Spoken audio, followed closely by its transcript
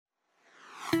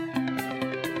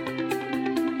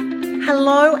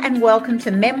Hello and welcome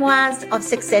to Memoirs of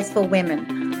Successful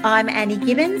Women. I'm Annie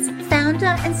Gibbins, founder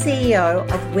and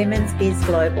CEO of Women's Biz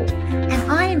Global,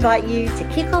 and I invite you to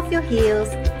kick off your heels,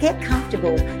 get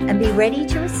comfortable, and be ready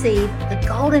to receive the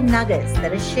golden nuggets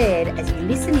that are shared as you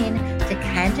listen in to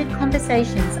candid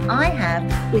conversations I have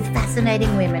with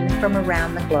fascinating women from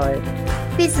around the globe.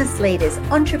 Business leaders,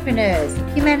 entrepreneurs,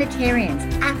 humanitarians,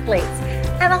 athletes,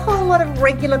 and a whole lot of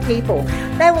regular people.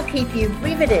 They will keep you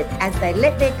riveted as they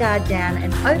let their guard down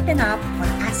and open up on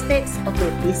aspects of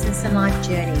their business and life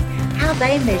journey, how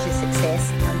they measure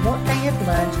success and what they have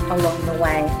learned along the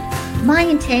way. My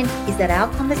intent is that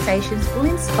our conversations will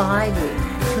inspire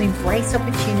you to embrace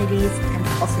opportunities and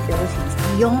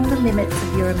possibilities beyond the limits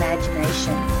of your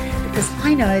imagination, because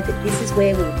I know that this is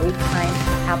where we reclaim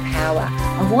our power.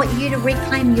 I want you to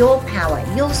reclaim your power,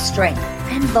 your strength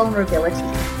and vulnerability,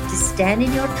 to stand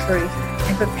in your truth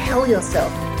and propel yourself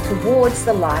towards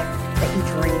the life that you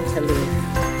dream to live.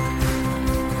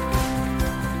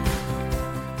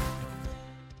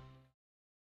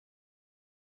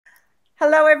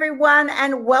 Hello, everyone,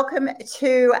 and welcome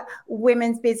to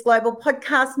Women's Biz Global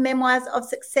Podcast, Memoirs of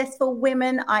Successful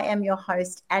Women. I am your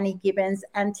host, Annie Gibbins,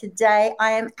 and today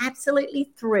I am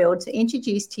absolutely thrilled to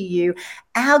introduce to you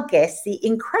our guest, the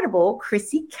incredible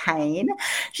Chrissy Caine.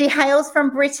 She hails from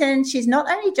Britain. She's not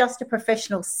only just a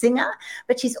professional singer,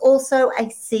 but she's also a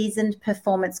seasoned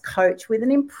performance coach with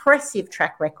an impressive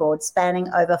track record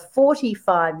spanning over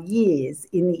 45 years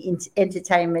in the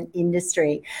entertainment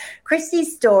industry.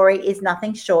 Chrissy's story is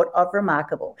nothing short of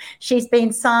remarkable. She's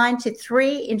been signed to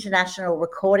 3 international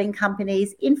recording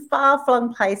companies in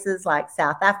far-flung places like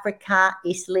South Africa,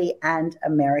 Italy, and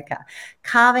America,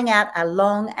 carving out a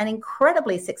long and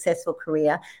incredibly successful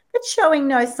career that's showing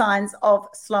no signs of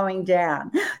slowing down.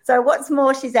 So what's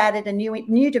more, she's added a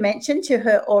new dimension to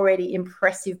her already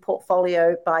impressive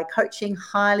portfolio by coaching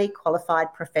highly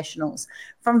qualified professionals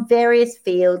from various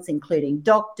fields, including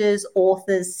doctors,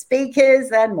 authors, speakers,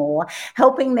 and more,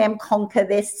 helping them conquer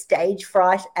their stage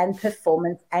fright and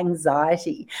performance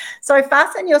anxiety. So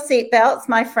fasten your seatbelts,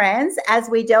 my friends, as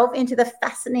we delve into the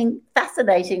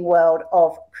fascinating world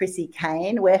of Chrissy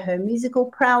Caine, where her musical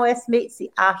prowess meets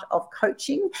the art of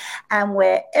coaching and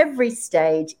where every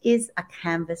stage is a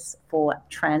canvas for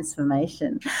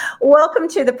transformation. Welcome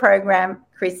to the program,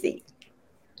 Chrissy.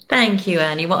 Thank you,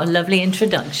 Annie. What a lovely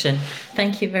introduction.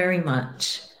 Thank you very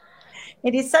much.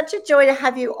 It is such a joy to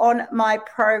have you on my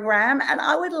program, and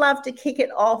I would love to kick it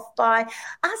off by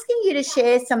asking you to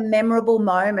share some memorable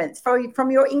moments from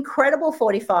your incredible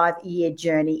 45-year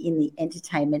journey in the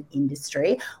entertainment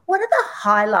industry. What are the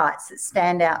highlights that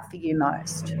stand out for you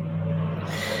most?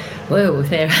 Whoa,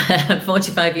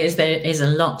 45 years, there is a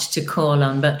lot to call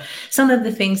on, but some of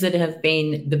the things that have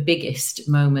been the biggest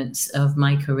moments of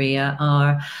my career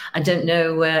are, I don't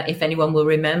know if anyone will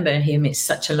remember him, it's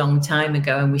such a long time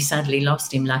ago and we sadly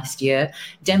lost him last year.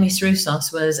 Demis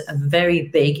Roussos was very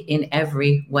big in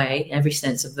every way, every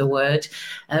sense of the word,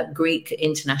 Greek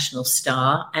international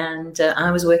star, and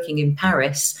I was working in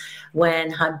Paris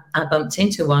when I bumped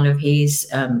into one of his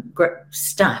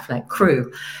staff, like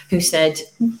crew, who said,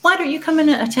 why don't you come in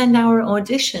and attend our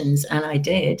auditions? And I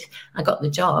did. I got the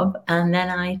job. And then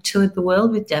I toured the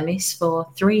world with Demis for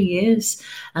 3 years.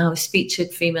 I was featured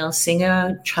female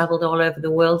singer, traveled all over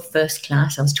the world, first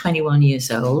class. I was 21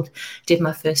 years old, did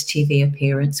my first TV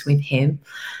appearance with him.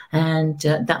 And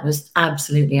that was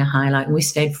absolutely a highlight. We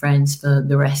stayed friends for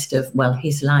the rest of,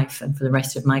 his life and for the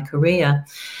rest of my career.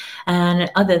 And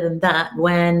other than that,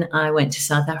 when I went to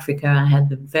South Africa, I had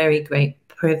the very great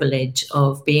privilege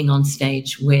of being on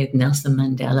stage with Nelson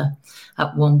Mandela.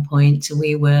 At one point,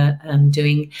 we were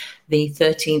doing the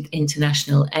 13th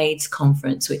International AIDS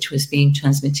Conference, which was being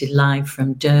transmitted live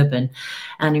from Durban.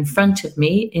 And in front of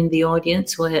me in the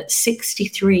audience were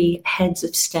 63 heads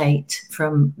of state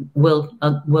from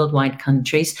worldwide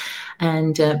countries.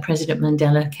 And President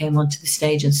Mandela came onto the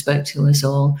stage and spoke to us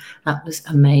all. That was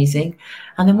amazing.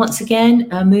 And then once again,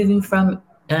 moving from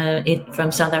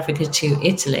South Africa to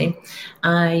Italy,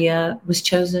 I was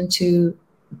chosen to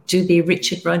do the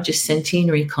Richard Rodgers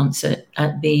Centenary concert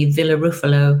at the Villa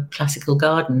Ruffalo Classical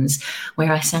Gardens, where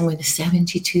I sang with a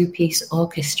 72-piece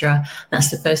orchestra.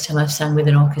 That's the first time I've sang with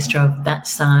an orchestra of that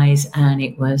size, and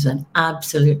it was an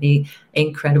absolutely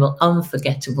incredible,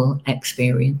 unforgettable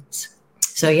experience.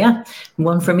 So yeah,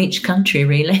 one from each country,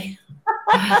 really.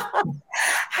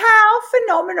 How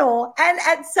phenomenal. And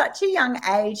at such a young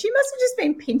age, you must have just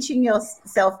been pinching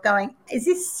yourself going, is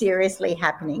this seriously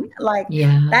happening? Like,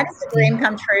 Yeah. that is a dream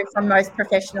come true for most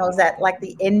professionals at like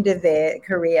the end of their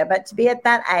career. But to be at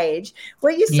that age,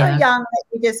 were you so young that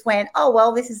you just went, oh,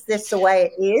 well, this is just the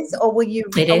way it is? Or were you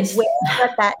aware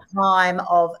at that time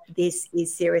of this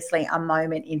is seriously a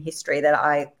moment in history that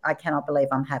I cannot believe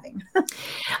I'm having?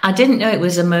 I didn't know it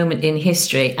was a moment in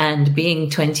history. And being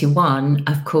 21,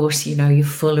 of course, you know, you're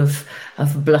full of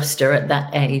bluster at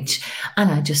that age. And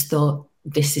I just thought,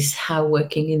 this is how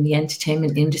working in the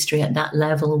entertainment industry at that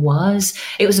level was.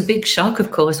 It was a big shock,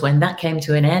 of course, when that came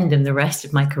to an end, and the rest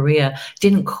of my career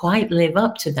didn't quite live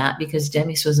up to that, because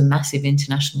Demis was a massive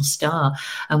international star,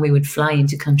 and we would fly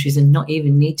into countries and not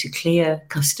even need to clear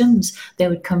customs. They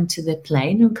would come to the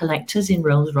plane and collect us in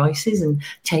Rolls Royces and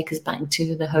take us back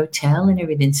to the hotel and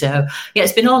everything. So yeah,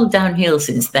 it's been all downhill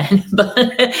since then. But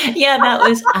yeah, that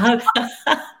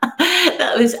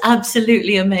was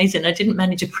absolutely amazing. I didn't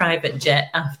manage a private jet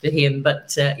after him,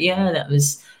 but it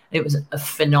was a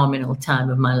phenomenal time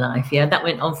of my life. Yeah, that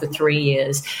went on for 3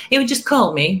 years. He would just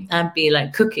call me. I'd be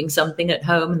like cooking something at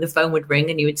home, and the phone would ring,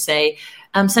 and he would say,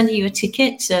 I'm sending you a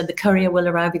ticket. The courier will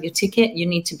arrive with your ticket. You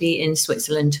need to be in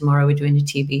Switzerland tomorrow. We're doing a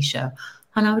TV show.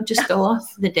 And I would just go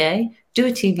off the day, do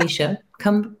a TV show,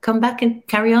 come back and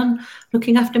carry on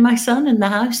looking after my son and the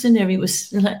house, and it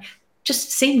was like,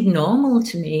 just seemed normal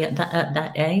to me at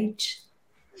that age.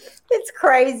 It's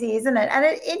crazy, isn't it? And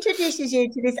it introduces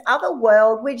you to this other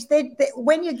world, which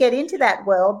when you get into that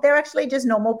world, they're actually just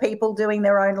normal people doing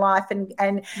their own life,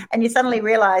 and you suddenly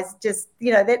realize just,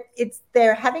 you know, that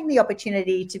they're having the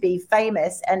opportunity to be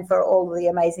famous and for all the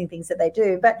amazing things that they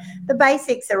do, but the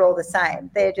basics are all the same.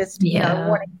 They're just you know,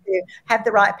 wanting to have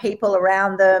the right people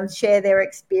around them, share their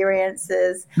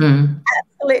experiences.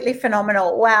 Absolutely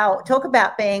phenomenal. Wow. Talk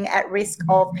about being at risk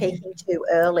of peaking too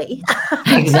early.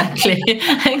 Exactly.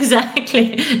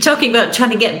 Talking about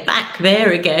trying to get back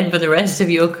there again for the rest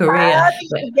of your career. How did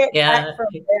you get back from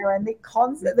there? And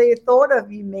the thought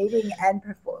of you meeting and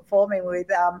performing with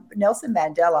Nelson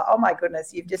Mandela, oh my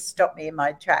goodness, you've just stopped me in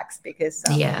my tracks, because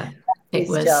that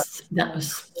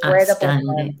was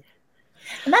outstanding.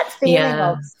 And that feeling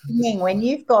of singing when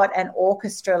you've got an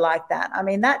orchestra like that, I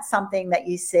mean, that's something that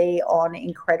you see on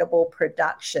incredible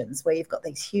productions where you've got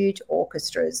these huge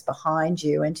orchestras behind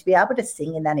you, and to be able to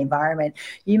sing in that environment,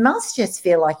 you must just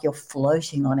feel like you're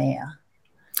floating on air.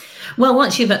 Well,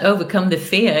 once you've overcome the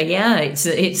fear,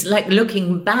 it's like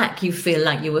looking back, you feel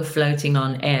like you were floating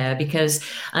on air, because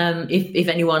if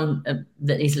anyone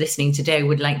that is listening today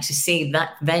would like to see,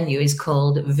 that venue is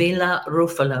called Villa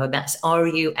Ruffolo. That's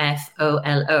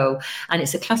Rufolo, and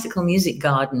it's a classical music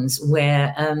gardens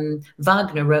where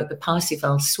Wagner wrote the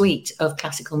Parsifal suite of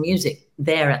classical music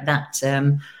there at that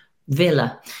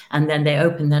villa, and then they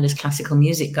opened that as classical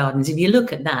music gardens. If you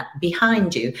look at that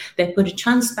behind you, they put a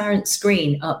transparent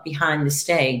screen up behind the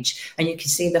stage, and you can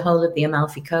see the whole of the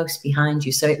Amalfi Coast behind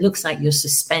you, so it looks like you're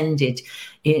suspended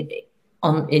in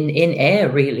air,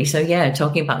 really. So yeah,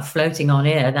 talking about floating on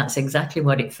air, that's exactly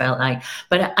what it felt like.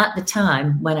 But at the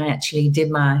time when I actually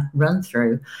did my run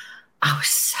through, I was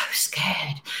so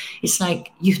scared. It's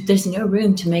like there's no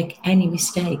room to make any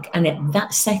mistake. And at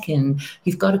that second,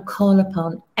 you've got to call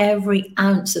upon every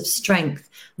ounce of strength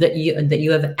that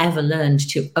you have ever learned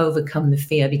to overcome the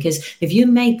fear. Because if you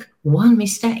make one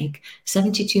mistake,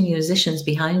 72 musicians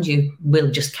behind you will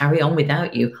just carry on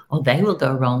without you, or they will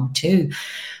go wrong too.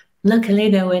 Luckily,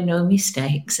 there were no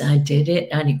mistakes. I did it,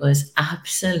 and it was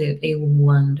absolutely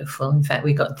wonderful. In fact,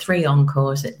 we got 3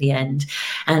 encores at the end.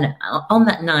 And on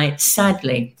that night,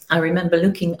 sadly, I remember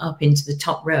looking up into the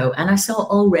top row, and I saw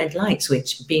all red lights,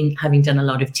 which, having done a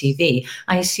lot of TV,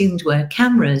 I assumed were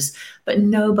cameras, but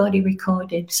nobody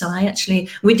recorded. So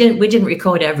we didn't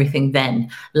record everything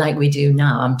then like we do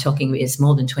now. I'm talking, it's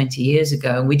more than 20 years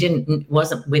ago, and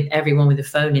wasn't with everyone with a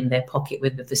phone in their pocket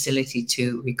with the facility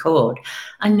to record,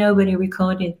 and nobody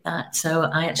recorded that. So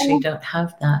I actually don't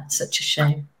have that. Such a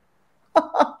shame.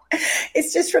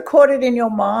 It's just recorded in your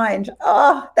mind.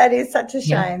 Oh, that is such a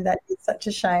shame. That is such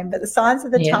a shame. But the signs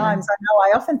of the times, I know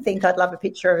I often think I'd love a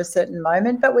picture of a certain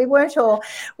moment, but we weren't all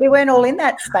in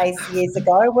that space years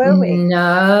ago, were we?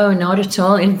 No, not at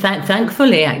all. In fact,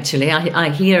 thankfully, actually, I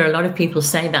hear a lot of people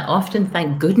say that often.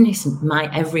 Thank goodness my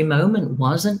every moment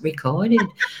wasn't recorded.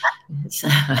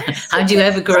 How do you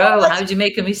ever grow? How do you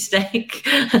make a mistake?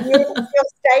 Your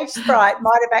stage fright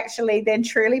might have actually then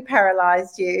truly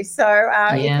paralyzed you. So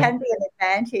it can be an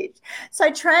advantage.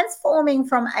 So transforming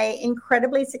from an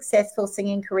incredibly successful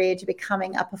singing career to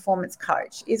becoming a performance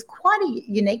coach is quite a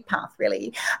unique path,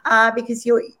 really, because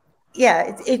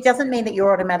yeah, it doesn't mean that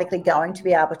you're automatically going to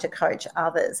be able to coach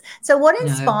others. So what No.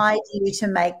 inspired you to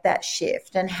make that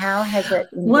shift, and how has it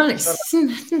Well, enriched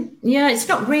your it's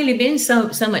not really been so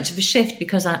much of a shift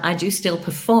because I do still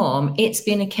perform. It's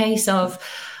been a case of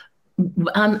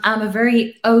I'm a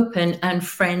very open and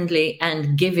friendly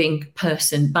and giving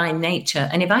person by nature.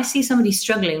 And if I see somebody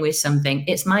struggling with something,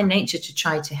 it's my nature to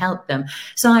try to help them.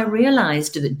 So I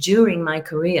realized that during my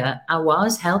career, I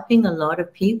was helping a lot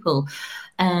of people.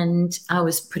 And I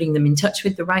was putting them in touch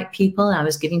with the right people. I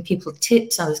was giving people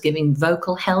tips. I was giving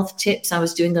vocal health tips. I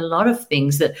was doing a lot of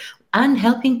things that and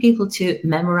helping people to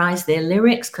memorize their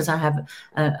lyrics because I have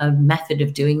a method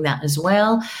of doing that as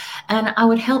well. And I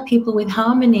would help people with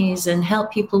harmonies and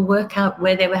help people work out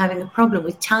where they were having a problem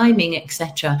with timing,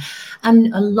 etc.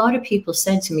 And a lot of people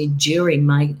said to me during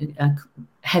my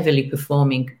heavily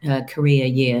performing career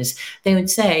years, they would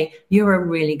say, "You're a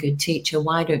really good teacher.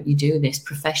 Why don't you do this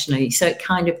professionally?" So it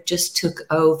kind of just took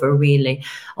over, really,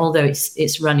 although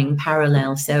it's running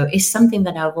parallel. So it's something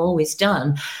that I've always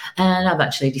done. And I've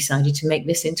actually decided to make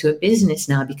this into a business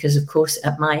now because, of course,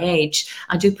 at my age,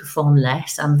 I do perform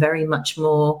less. I'm very much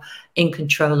more in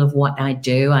control of what I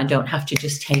do. I don't have to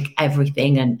just take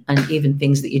everything and even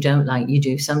things that you don't like, you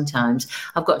do sometimes.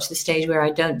 I've got to the stage where I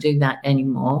don't do that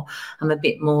anymore. I'm a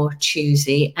bit more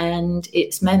choosy, and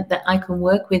it's meant that I can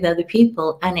work with other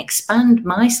people and expand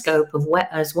my scope of what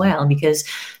as well, because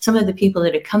some of the people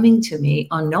that are coming to me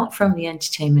are not from the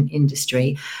entertainment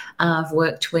industry. I've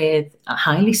worked with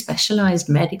highly specialized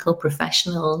medical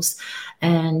professionals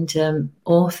and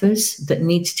authors that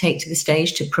need to take to the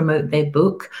stage to promote their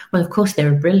book. Well, of course,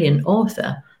 they're a brilliant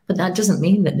author, but that doesn't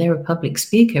mean that they're a public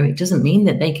speaker. It doesn't mean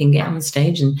that they can get on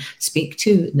stage and speak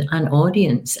to an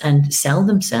audience and sell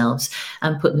themselves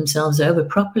and put themselves over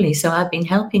properly. So I've been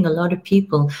helping a lot of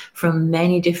people from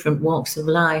many different walks of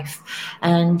life.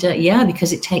 And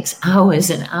because it takes hours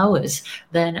and hours,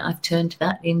 then I've turned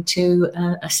that into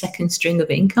a second string of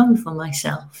income for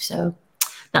myself. So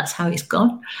that's how it's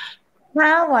gone.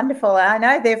 How wonderful. I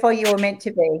know, therefore you were meant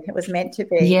to be. It was meant to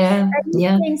be. Yeah, Have you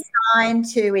yeah. been signed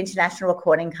to international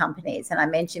recording companies? And I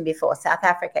mentioned before South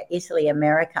Africa, Italy,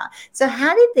 America. So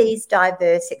how did these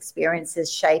diverse experiences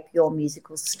shape your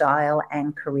musical style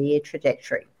and career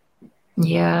trajectory?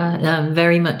 Yeah,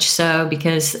 very much so,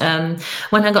 because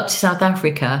when I got to South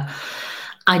Africa,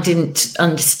 I didn't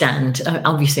understand.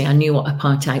 Obviously, I knew what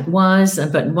apartheid was,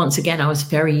 but once again, I was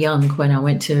very young when I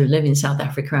went to live in South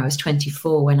Africa. I was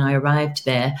 24 when I arrived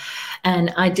there,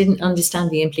 and I didn't understand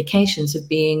the implications of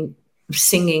being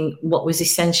singing what was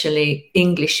essentially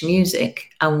English music,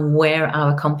 and where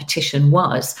our competition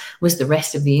was the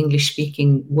rest of the English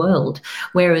speaking world.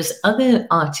 Whereas other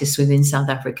artists within South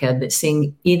Africa that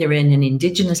sing either in an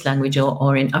indigenous language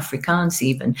or in Afrikaans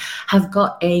even have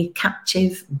got a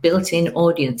captive built-in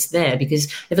audience there, because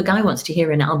if a guy wants to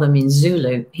hear an album in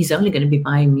Zulu, he's only going to be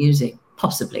buying music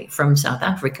possibly from South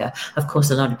Africa. Of course,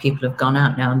 a lot of people have gone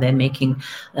out now and they're making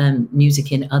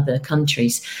music in other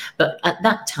countries. But at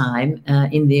that time,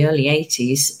 in the early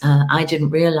 80s, I didn't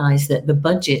realize that the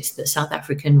budgets that South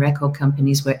African record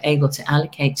companies were able to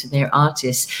allocate to their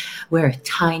artists were a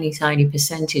tiny, tiny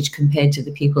percentage compared to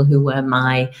the people who were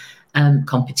my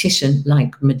competition,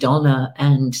 like Madonna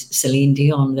and Celine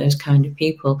Dion, those kind of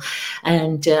people.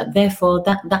 And therefore,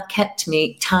 that kept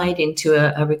me tied into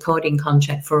a recording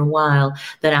contract for a while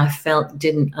that I felt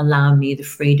didn't allow me the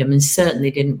freedom, and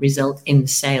certainly didn't result in the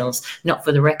sales, not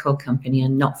for the record company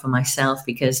and not for myself,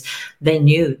 because they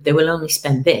knew they will only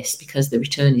spend this because the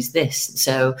return is this.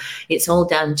 So it's all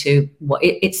down to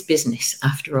it's business.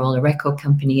 After all, a record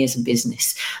company is a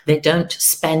business. They don't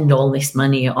spend all this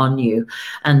money on you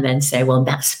and then say, well,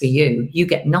 that's for you. You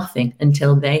get nothing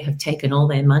until they have taken all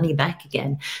their money back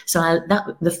again. So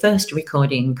the first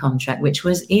recording contract, which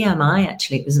was EMI,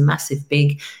 actually, it was a massive,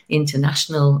 big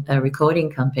international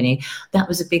recording company. That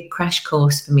was a big crash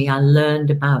course for me. I learned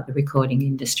about the recording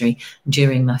industry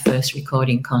during my first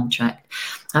recording contract.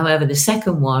 However, the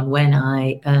second one, when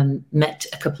I met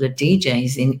a couple of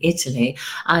DJs in Italy,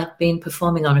 I'd been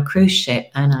performing on a cruise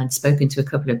ship, and I'd spoken to a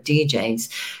couple of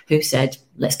DJs who said,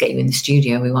 let's get you in the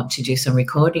studio. We want to do some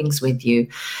recordings with you.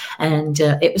 And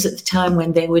it was at the time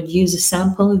when they would use a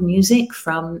sample of music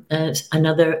from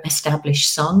another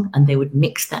established song, and they would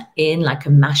mix that in like a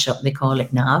mashup, they call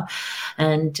it now.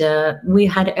 And we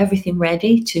had everything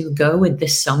ready to go with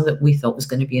this song that we thought was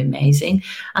going to be amazing.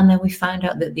 And then we found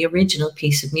out that the original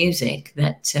piece piece of music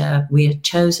that we had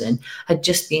chosen had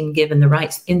just been given the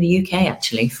rights in the UK,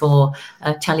 actually, for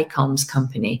a telecoms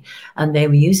company. And they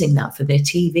were using that for their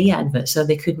TV advert. So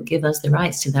they couldn't give us the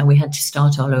rights to that. We had to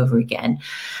start all over again.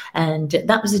 And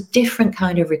that was a different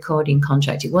kind of recording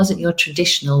contract. It wasn't your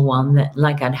traditional one that,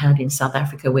 like I'd had in South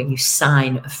Africa, where you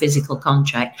sign a physical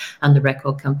contract and the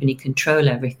record company control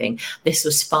everything. This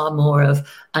was far more of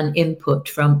an input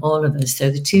from all of us. So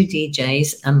the two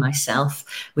DJs and myself,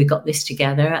 we got this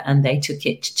together, and they took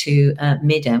it to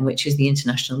MIDEM, which is the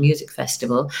International Music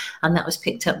Festival. And that was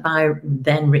picked up by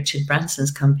then Richard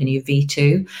Branson's company,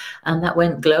 V2. And that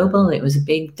went global. It was a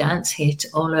big dance hit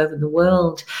all over the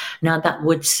world. Now, that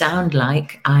would sound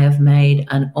like I have made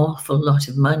an awful lot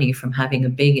of money from having a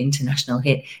big international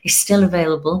hit. It's still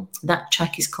available. That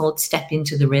track is called Step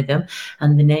Into the Rhythm.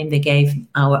 And the name they gave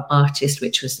our artist,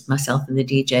 which was myself and the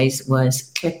DJs,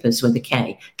 was Clippers with a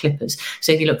K, Clippers.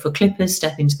 So if you look for Clippers,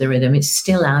 Step Into the Rhythm, it's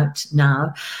still out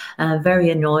now. Very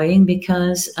annoying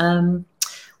because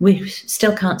we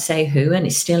still can't say who, and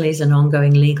it still is an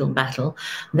ongoing legal battle,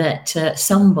 that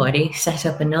somebody set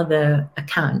up another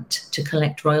account to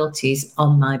collect royalties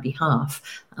on my behalf.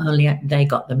 Only they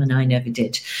got them and I never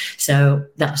did. So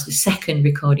that was the second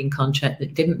recording contract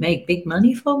that didn't make big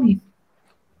money for me.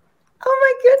 Oh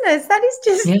my goodness, that is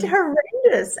just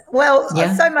horrendous. Well,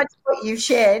 so much what you've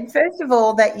shared. First of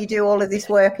all, that you do all of this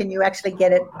work and you actually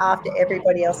get it after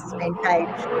everybody else has been paid.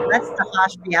 That's the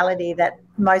harsh reality that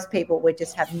most people would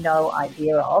just have no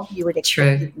idea of. You would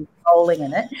expect you to be rolling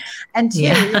in it. And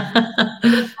two,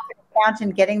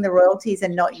 and getting the royalties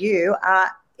and not you.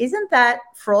 Isn't that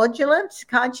fraudulent?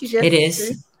 Can't you just? It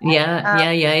is. Yeah,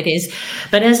 it is.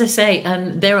 But as I say,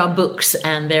 there are books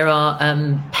and there are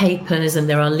papers and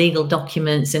there are legal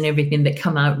documents and everything that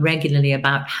come out regularly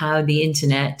about how the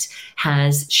internet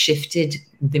has shifted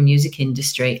the music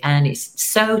industry. And it's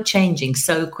so changing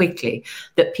so quickly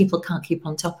that people can't keep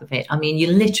on top of it. I mean, you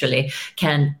literally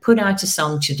can put out a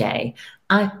song today.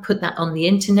 I put that on the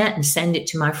internet and send it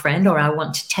to my friend, or I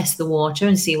want to test the water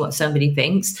and see what somebody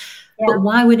thinks. Yeah. But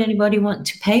why would anybody want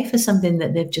to pay for something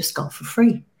that they've just got for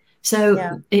free?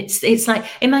 So it's like,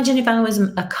 imagine if I was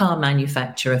a car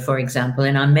manufacturer, for example,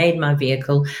 and I made my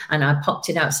vehicle and I popped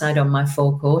it outside on my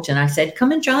forecourt and I said,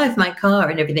 come and drive my car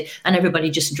and everything. And everybody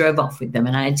just drove off with them.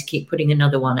 And I had to keep putting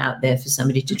another one out there for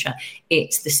somebody to try.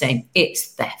 It's the same. It's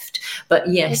theft. But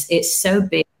yes, it's so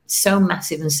big, so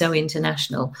massive and so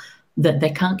international that they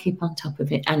can't keep on top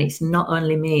of it. And it's not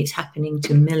only me, it's happening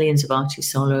to millions of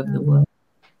artists all over the world.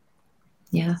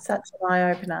 Yeah. Such an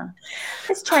eye-opener.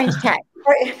 Let's change tack.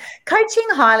 Coaching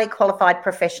highly qualified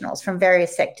professionals from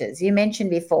various sectors. You mentioned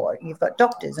before, you've got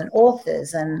doctors and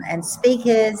authors and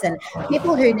speakers and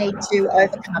people who need to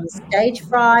overcome stage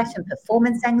fright and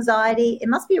performance anxiety. It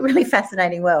must be a really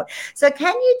fascinating world. So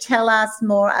can you tell us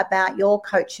more about your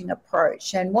coaching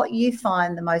approach and what you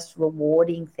find the most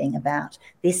rewarding thing about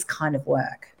this kind of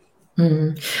work?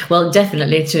 Well,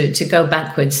 definitely to go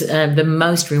backwards, the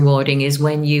most rewarding is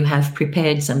when you have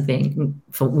prepared something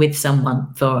with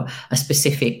someone for a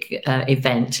specific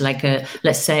event, like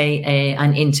let's say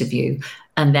an interview,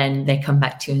 and then they come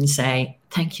back to you and say,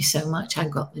 thank you so much, I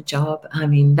got the job. I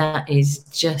mean, that is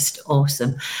just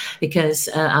awesome, because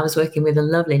I was working with a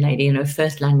lovely lady, and her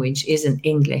first language isn't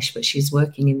English, but she's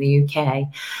working in the UK,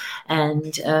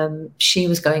 and she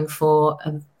was going for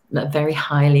a very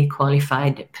highly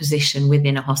qualified position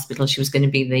within a hospital. She was going to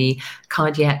be the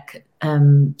cardiac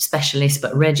specialist,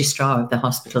 but registrar of the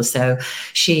hospital. So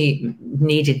she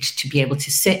needed to be able to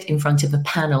sit in front of a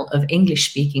panel of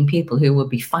English-speaking people who would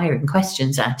be firing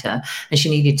questions at her, and she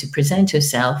needed to present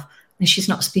herself. And she's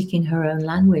not speaking her own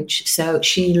language. So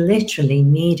she literally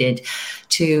needed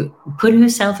to put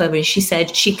herself over. And she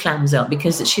said she clams up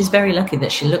because she's very lucky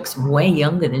that she looks way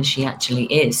younger than she actually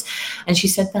is. And she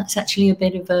said that's actually a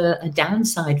bit of a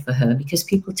downside for her, because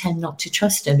people tend not to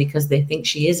trust her because they think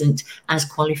she isn't as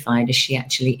qualified as she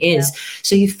actually is. Yeah.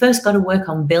 So you've first got to work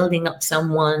on building up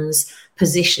someone's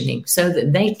positioning so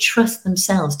that they trust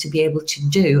themselves to be able to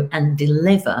do and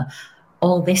deliver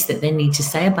all this that they need to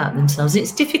say about themselves.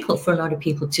 It's difficult for a lot of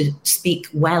people to speak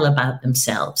well about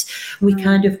themselves. We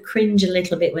kind of cringe a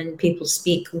little bit when people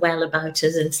speak well about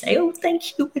us and say, "Oh,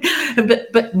 thank you,"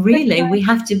 but really, we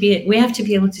have to be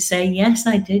able to say, "Yes,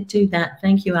 I did do that.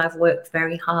 Thank you. I've worked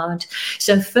very hard."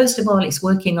 So first of all, it's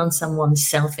working on someone's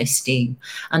self-esteem,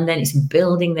 and then it's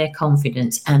building their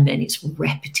confidence, and then it's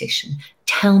repetition.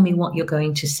 tell me what you're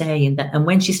going to say. And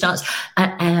when she starts,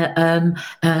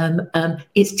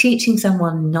 it's teaching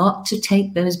someone not to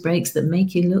take those breaks that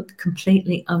make you look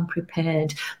completely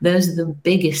unprepared. Those are the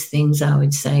biggest things I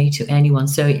would say to anyone.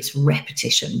 So it's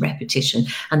repetition,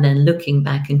 and then looking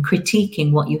back and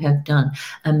critiquing what you have done,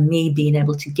 and me being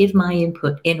able to give my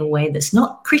input in a way that's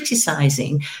not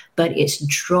criticizing, but it's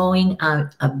drawing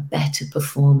out a better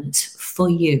performance for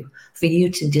you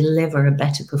to deliver a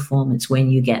better performance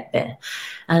when you get there.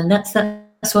 And that's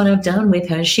what I've done with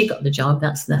her. She got the job.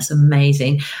 That's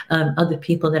amazing. Other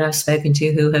people that I've spoken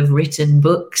to who have written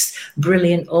books,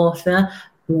 brilliant author,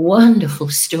 wonderful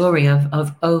story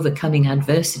of overcoming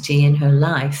adversity in her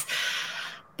life.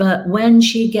 But when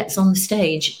she gets on the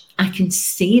stage, I can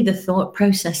see the thought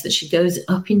process that she goes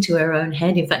up into her own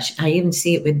head. In fact, I even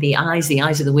see it with the eyes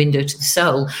are the window to the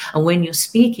soul. And when you're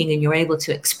speaking and you're able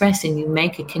to express and you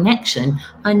make a connection,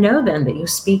 I know then that you're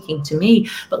speaking to me.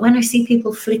 But when I see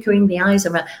people flickering the eyes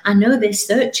around, I know they're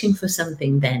searching for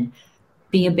something then.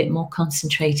 Be a bit more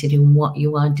concentrated in what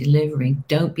you are delivering.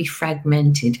 Don't be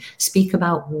fragmented. Speak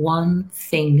about one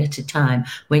thing at a time.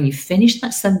 When you finish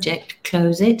that subject,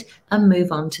 close it and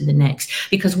move on to the next.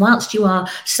 Because whilst you are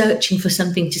searching for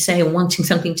something to say and wanting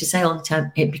something to say all the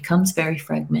time, it becomes very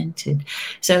fragmented.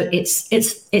 So it's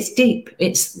deep.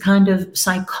 It's kind of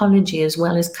psychology as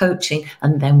well as coaching.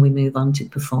 And then we move on to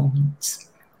performance.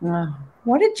 Oh,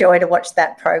 what a joy to watch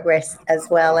that progress as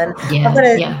well. And I've got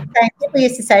to say, people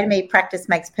used to say to me, practice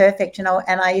makes perfect, and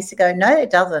I used to go, no,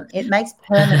 it doesn't. It makes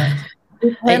permanent.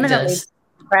 You permanently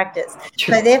practice.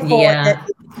 True. So therefore,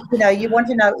 you want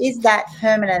to know, is that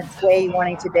permanence where you're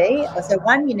wanting to be? So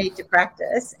one, you need to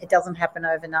practice. It doesn't happen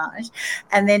overnight.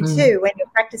 And then two, when you're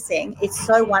practicing, it's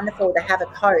so wonderful to have a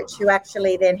coach who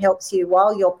actually then helps you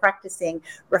while you're practicing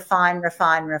refine,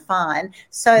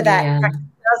 so that practice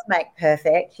does make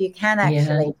perfect. You can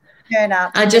actually turn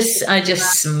up. I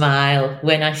just smile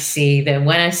when I see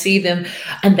them.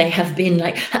 And they have been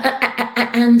like,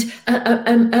 and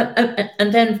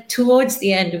then towards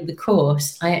the end of the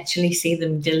course, I actually see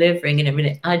them delivering in a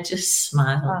minute. I just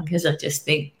smile because I just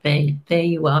think, there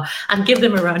you are. And give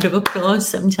them a round of applause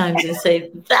sometimes and say,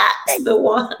 that's the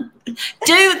one. Do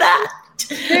that.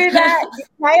 You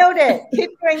nailed it.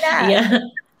 Keep doing that.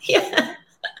 Yeah.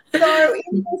 So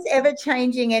in this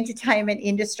ever-changing entertainment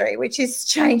industry, which is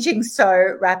changing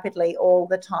so rapidly all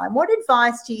the time, what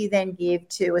advice do you then give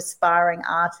to aspiring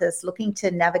artists looking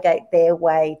to navigate their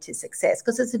way to success?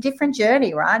 Because it's a different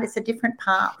journey, right? It's a different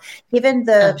path. Given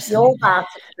your past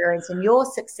experience and your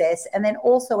success, and then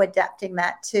also adapting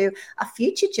that to a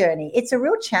future journey, it's a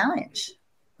real challenge.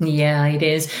 Yeah, it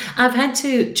is. I've had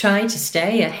to try to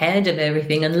stay ahead of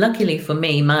everything. And luckily for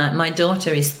me, my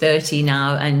daughter is 30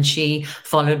 now, and she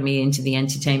followed me into the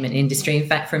entertainment industry. In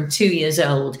fact, from 2 years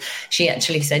old, she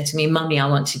actually said to me, Mummy, I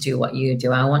want to do what you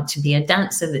do. I want to be a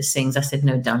dancer that sings. I said,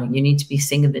 no, darling, you need to be a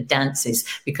singer that dances,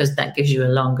 because that gives you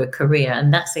a longer career.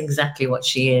 And that's exactly what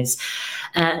she is.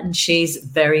 And she's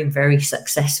very, very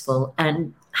successful.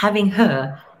 And having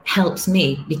her helps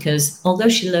me, because although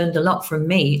she learned a lot from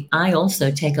me, I also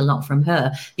take a lot from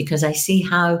her, because I see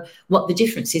what the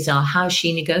differences are, how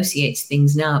she negotiates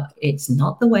things now. It's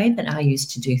not the way that I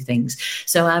used to do things.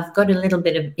 So I've got a little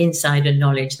bit of insider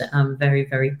knowledge that I'm very,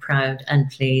 very proud and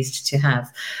pleased to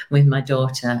have with my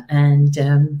daughter. And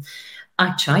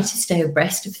I try to stay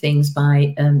abreast of things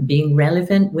by being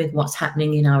relevant with what's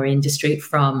happening in our industry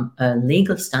from a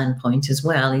legal standpoint as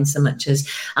well, in so much as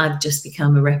I've just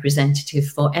become a representative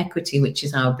for Equity, which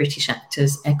is our British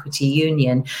Actors Equity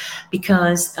Union,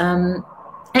 because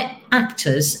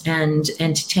actors and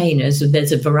entertainers,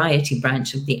 there's a variety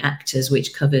branch of the actors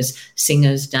which covers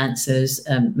singers, dancers,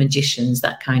 magicians,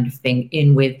 that kind of thing,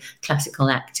 in with classical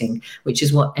acting, which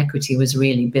is what Equity was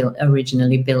really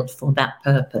originally built for, that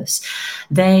purpose.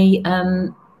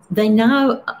 They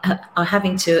now are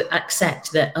having to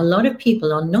accept that a lot of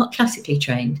people are not classically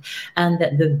trained, and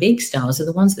that the big stars are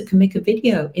the ones that can make a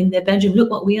video in their bedroom. Look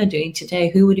what we are doing today.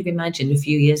 Who would have imagined a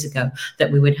few years ago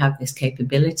that we would have this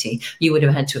capability? You would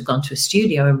have had to have gone to a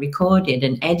studio and recorded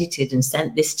and edited and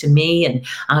sent this to me, and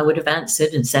I would have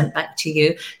answered and sent back to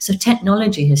you. So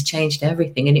technology has changed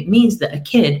everything, and it means that a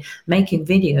kid making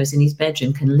videos in his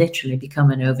bedroom can literally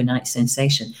become an overnight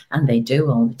sensation, and they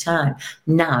do all the time.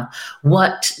 Now,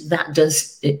 what that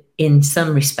does in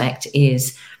some respect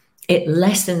is it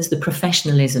lessens the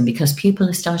professionalism, because people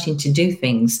are starting to do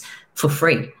things for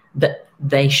free that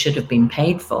they should have been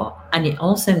paid for. And it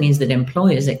also means that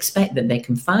employers expect that they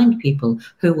can find people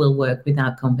who will work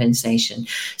without compensation.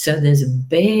 So there's a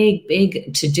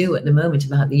big to do at the moment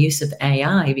about the use of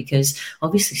AI, because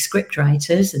obviously script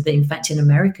writers, in fact in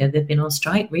America, they've been on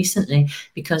strike recently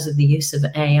because of the use of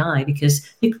AI, because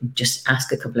you can just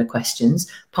ask a couple of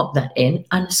questions, pop that in,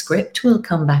 and a script will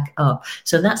come back up.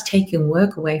 So that's taking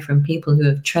work away from people who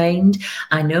have trained.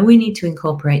 I know we need to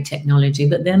incorporate technology,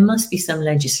 but there must be some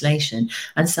legislation.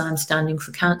 And so I'm standing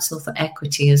for counsel for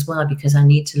equity as well, because I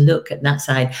need to look at that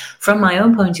side. From my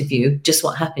own point of view, just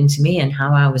what happened to me and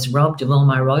how I was robbed of all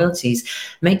my royalties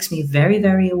makes me very,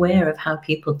 very aware of how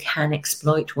people can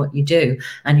exploit what you do.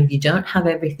 And if you don't have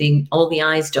everything, all the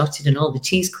I's dotted and all the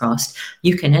T's crossed,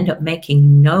 you can end up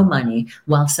making no money,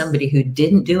 while somebody who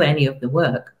didn't do any of the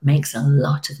work makes a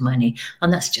lot of money.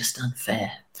 And that's just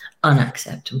unfair,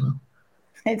 unacceptable.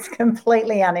 It's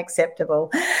completely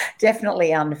unacceptable,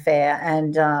 definitely unfair,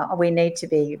 and we need to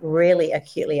be really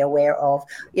acutely aware of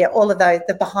all of those,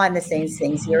 the behind the scenes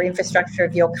things, your infrastructure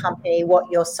of your company, what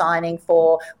you're signing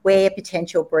for, where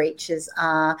potential breaches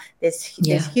are. There's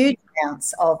huge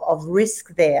amounts of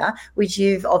risk there, which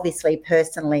you've obviously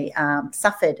personally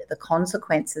suffered the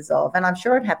consequences of, and I'm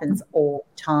sure it happens all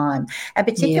the time, and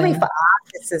particularly for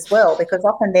artists as well, because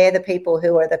often they're the people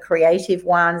who are the creative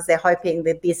ones. They're hoping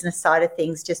the business side of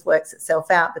things just works itself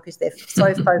out because they're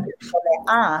so focused on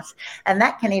their art, and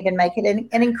that can even make it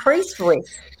an increased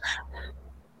risk.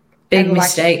 Big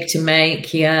mistake to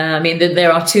make. Yeah, I mean,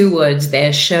 there are two words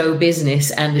there: show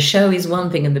business, and the show is one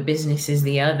thing and the business is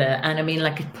the other. And I mean,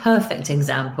 like a perfect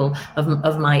example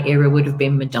of my era would have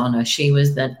been Madonna. She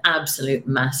was the absolute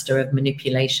master of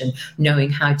manipulation, knowing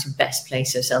how to best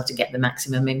place herself to get the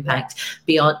maximum impact.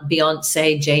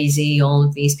 Beyonce, Jay-Z, all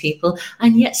of these people.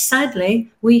 And yet, sadly,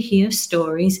 we hear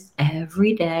stories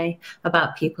every day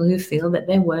about people who feel that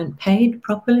they weren't paid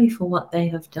properly for what they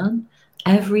have done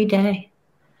every day.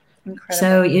 Incredible.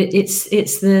 So it's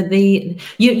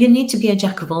you need to be a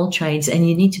jack of all trades, and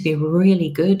you need to be really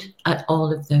good at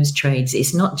all of those trades.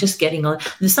 It's not just getting on.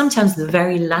 Sometimes the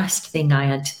very last thing I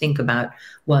had to think about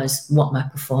was what my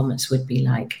performance would be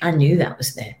like. I knew that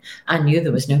was there. I knew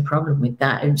there was no problem with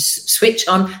that. And switch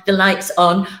on, the lights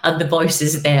on, and the voice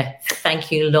is there.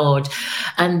 Thank you, Lord.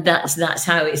 And that's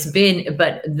how it's been.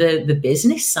 But the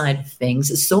business side of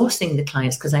things, sourcing the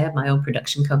clients, because I have my own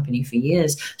production company for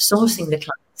years, sourcing the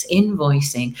clients,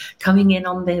 invoicing, coming in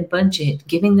on their budget,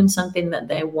 giving them something that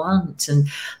they want, and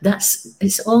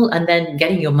it's all, and then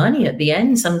getting your money at the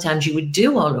end. Sometimes you would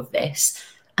do all of this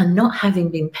and not having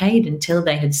been paid until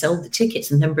they had sold the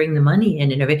tickets, and then bring the money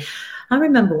in and everything. I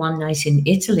remember one night in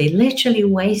Italy, literally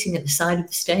waiting at the side of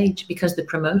the stage because the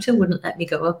promoter wouldn't let me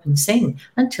go up and sing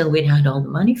until we'd had all the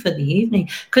money for the evening.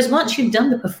 Because once you've done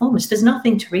the performance, there's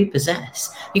nothing to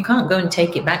repossess. You can't go and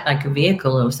take it back like a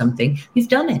vehicle or something. You've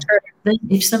done it. Then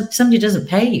if somebody doesn't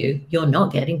pay you, you're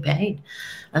not getting paid.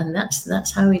 And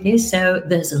that's how it is. So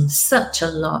there's such a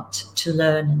lot to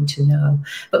learn and to know.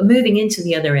 But moving into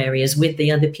the other areas with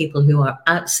the other people who are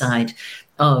outside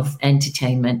of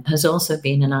entertainment has also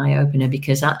been an eye-opener,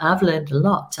 because I've learned a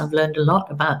lot. I've learned a lot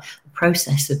about the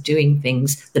process of doing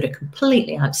things that are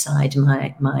completely outside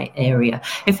my area.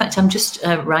 In fact, I'm just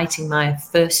writing my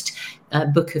first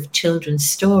book of children's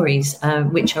stories,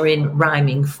 which are in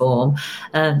rhyming form,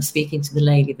 speaking to the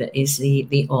lady that is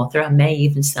the author. I may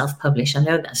even self-publish. I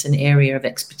know that's an area of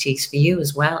expertise for you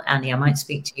as well, Annie. I might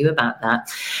speak to you about that.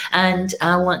 And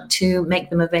I want to make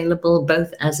them available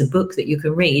both as a book that you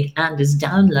can read and as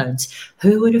downloads.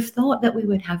 Who would have thought that we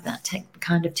would have that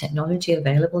kind of technology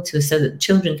available to us, so that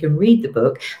children can read the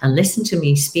book and listen to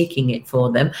me speaking it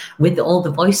for them with all the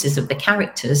voices of the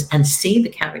characters and see the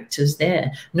characters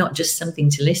there, not just something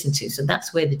to listen to. So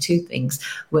that's where the two things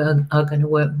are going to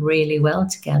work really well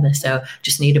together. So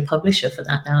just need a publisher for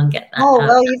that now and get that out.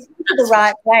 Well, you've come to the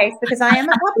right place, because I am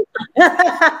a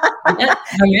publisher.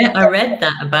 Yeah, I read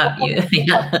that about you.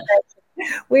 Yeah.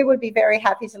 We would be very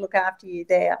happy to look after you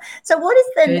there. So what's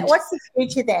the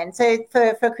future then? So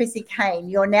for Chrissy Caine,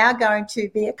 you're now going to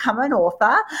become an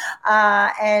author,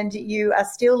 and you are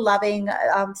still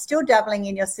still dabbling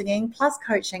in your singing, plus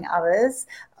coaching others.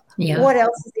 Yeah. What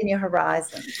else is in your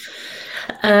horizon?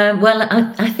 Well,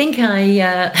 I think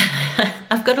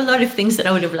I've got a lot of things that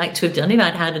I would have liked to have done if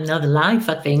I'd had another life.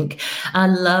 I think I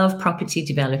love property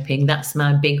developing. That's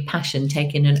my big passion,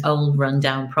 taking an old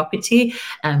rundown property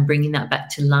and bringing that back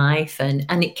to life.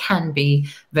 And it can be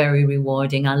very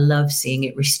rewarding. I love seeing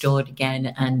it restored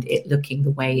again and it looking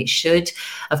the way it should.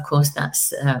 Of course,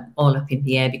 that's all up in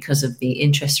the air because of the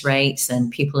interest rates, and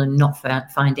people are not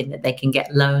finding that they can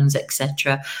get loans,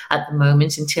 etc. at the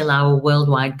moment, until our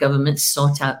worldwide governments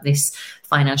sort out this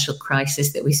financial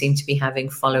crisis that we seem to be having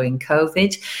following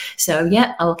COVID. So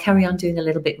yeah, I'll carry on doing a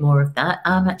little bit more of that.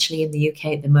 I'm actually in the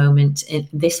UK at the moment. In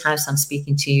this house I'm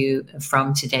speaking to you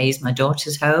from today is my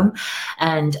daughter's home,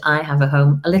 and I have a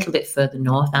home a little bit further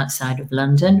north outside of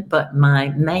London, but my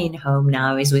main home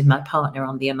now is with my partner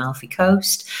on the Amalfi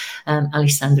Coast.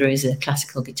 Alessandro is a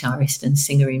classical guitarist and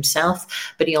singer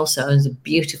himself, but he also owns a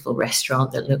beautiful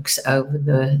restaurant that looks over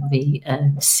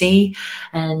the sea,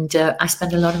 and I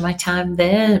spend a lot of my time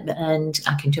there, and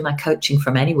I can do my coaching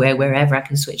from anywhere, wherever I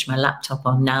can switch my laptop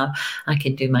on now. I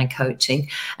can do my coaching,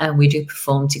 and we do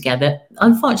perform together.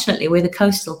 Unfortunately, with a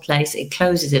coastal place, it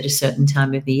closes at a certain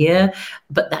time of the year,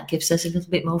 but that gives us a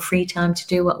little bit more free time to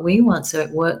do what we want, so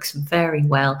it works very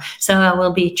well. So I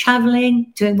will be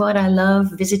traveling, doing what I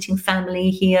love, visiting family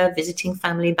here, visiting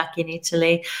family back in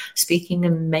Italy, speaking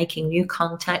and making new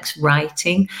contacts,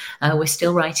 writing. We're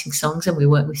still writing songs, and we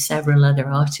work with several other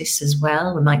artists as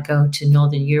well. We might go to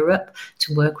Northern Europe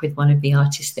to work with one of the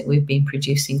artists that we've been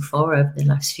producing for over the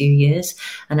last few years.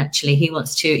 And actually he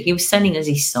was sending us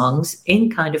his songs in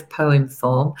kind of poem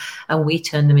form, and we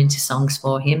turn them into songs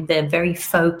for him. They're very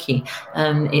folky.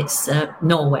 It's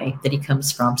Norway that he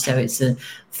comes from, so it's a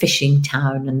fishing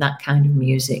town and that kind of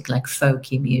music, like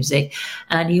folky music.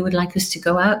 And he would like us to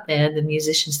go out there, the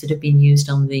musicians that have been used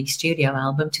on the studio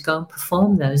album, to go and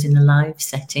perform those in a live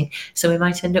setting. So we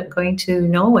might end up going to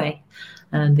Norway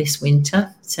this winter.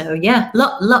 So yeah,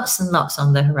 lots and lots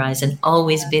on the horizon,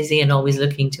 always busy and always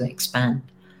looking to expand.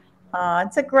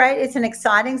 It's an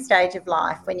exciting stage of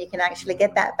life when you can actually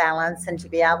get that balance and to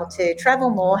be able to travel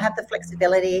more, have the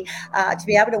flexibility, to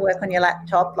be able to work on your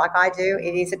laptop like I do.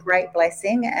 It is a great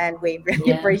blessing, and we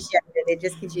really appreciate it. It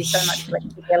just gives you so much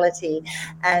flexibility,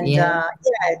 and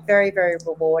very, very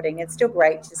rewarding. It's still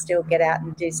great to still get out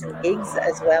and do some gigs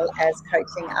as well as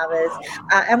coaching others.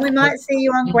 And we might see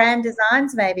you on Grand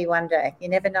Designs maybe one day. You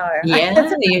never know. Yeah,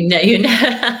 you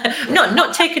know,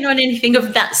 not taking on anything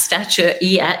of that stature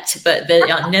yet. But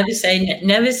never say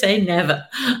never.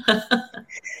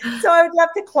 So I would love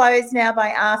to close now by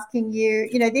asking you,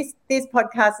 this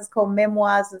podcast is called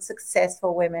Memoirs of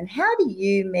Successful Women. How do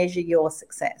you measure your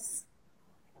success?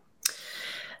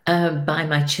 By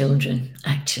my children,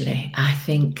 actually. I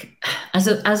think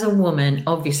as a woman,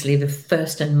 obviously the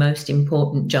first and most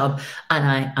important job,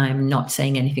 and I'm not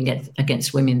saying anything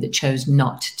against women that chose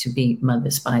not to be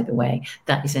mothers, by the way.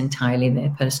 That is entirely their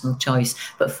personal choice.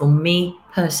 But for me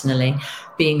personally,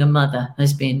 being a mother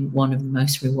has been one of the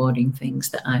most rewarding things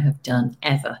that I have done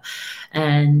ever.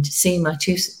 And seeing my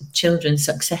two children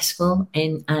successful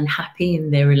and happy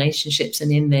in their relationships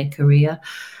and in their career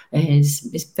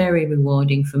is very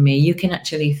rewarding for me. You can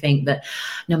actually think that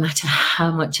no matter how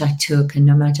much I took and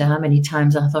no matter how many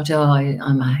times I thought,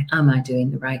 am I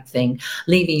doing the right thing?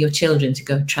 Leaving your children to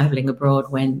go traveling abroad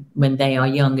when they are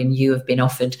young and you have been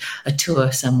offered a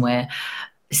tour somewhere.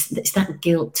 It's that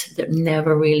guilt that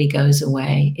never really goes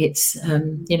away. It's,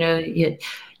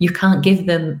 you can't give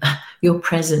them your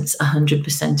presence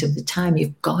 100% of the time.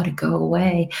 You've got to go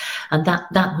away. And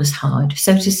that was hard.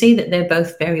 So to see that they're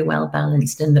both very well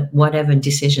balanced and that whatever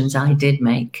decisions I did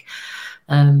make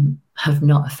have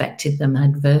not affected them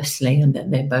adversely, and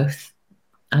that they both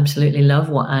absolutely love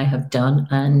what I have done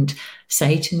and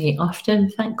say to me often,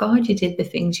 thank God you did the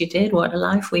things you did. What a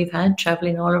life we've had,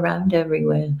 traveling all around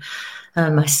everywhere.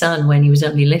 My son, when he was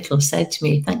only little, said to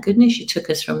me, thank goodness you took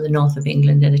us from the north of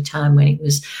England at a time when it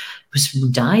was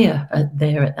dire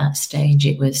there at that stage.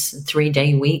 It was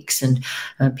 3-day weeks and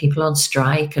people on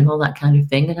strike and all that kind of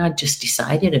thing. And I just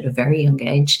decided at a very young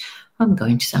age, I'm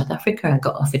going to South Africa. I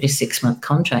got offered a 6-month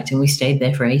contract and we stayed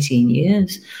there for 18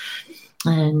 years.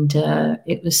 And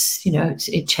it was,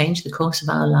 it changed the course of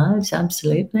our lives,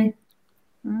 absolutely.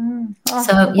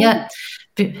 So, yeah,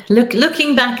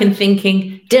 looking back and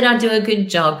thinking, did I do a good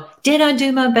job? Did I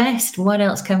do my best? What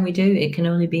else can we do? It can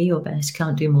only be your best.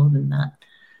 Can't do more than that.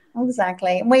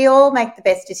 Exactly. And we all make the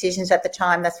best decisions at the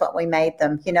time. That's what we made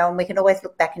them, and we can always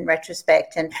look back in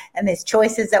retrospect, and there's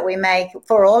choices that we make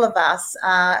for all of us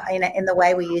in the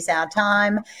way we use our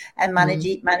time and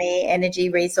money, energy,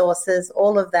 resources,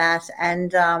 all of that.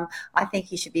 And I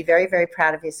think you should be very, very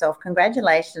proud of yourself.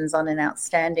 Congratulations on an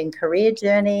outstanding career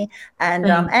journey and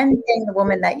being the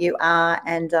woman that you are,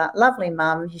 and lovely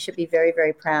mum. You should be very,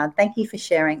 very proud. Thank you for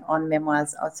sharing on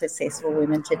Memoirs of Successful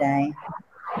Women today.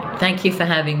 Thank you for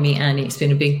having me, Annie. It's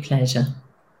been a big pleasure.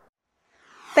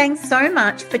 Thanks so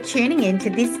much for tuning in to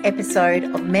this episode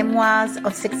of Memoirs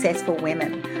of Successful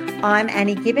Women. I'm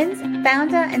Annie Gibbins,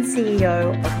 founder and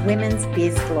CEO of Women's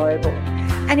Biz Global.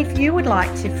 And if you would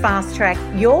like to fast track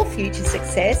your future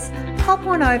success, hop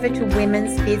on over to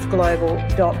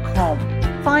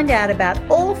womensbizglobal.com. find out about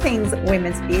all things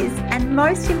women's biz, and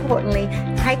most importantly,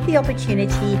 take the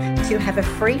opportunity to have a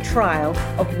free trial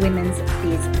of Women's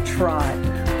Biz Tribe.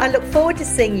 I look forward to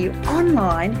seeing you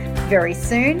online very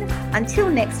soon. Until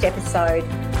next episode,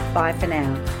 bye for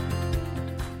now.